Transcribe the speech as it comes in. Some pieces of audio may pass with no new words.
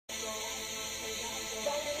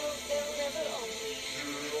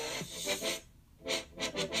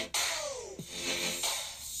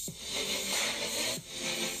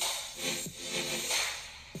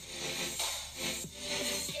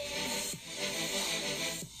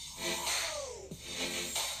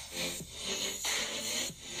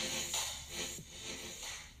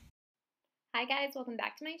Hi guys, welcome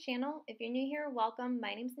back to my channel. If you're new here, welcome.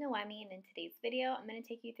 My name's Nohemy, and in today's video, I'm going to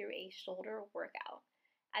take you through a shoulder workout.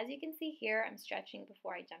 As you can see here, I'm stretching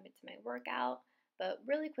before I jump into my workout, but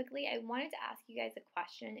really quickly, I wanted to ask you guys a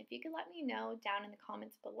question. If you could let me know down in the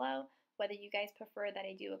comments below whether you guys prefer that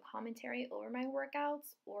I do a commentary over my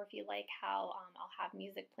workouts, or if you like how I'll have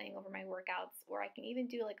music playing over my workouts, or I can even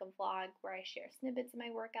do like a vlog where I share snippets of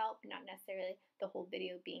my workout, but not necessarily the whole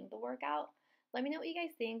video being the workout. Let me know what you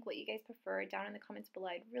guys think, what you guys prefer down in the comments below.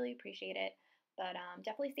 I'd really appreciate it. But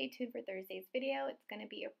definitely stay tuned for Thursday's video. It's going to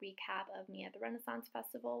be a recap of me at the Renaissance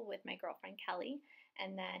Festival with my girlfriend Kelly.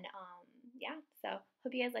 And then, yeah, so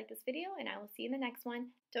hope you guys like this video, and I will see you in the next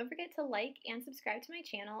one. Don't forget to like and subscribe to my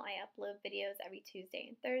channel. I upload videos every Tuesday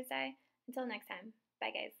and Thursday. Until next time,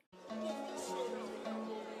 bye guys.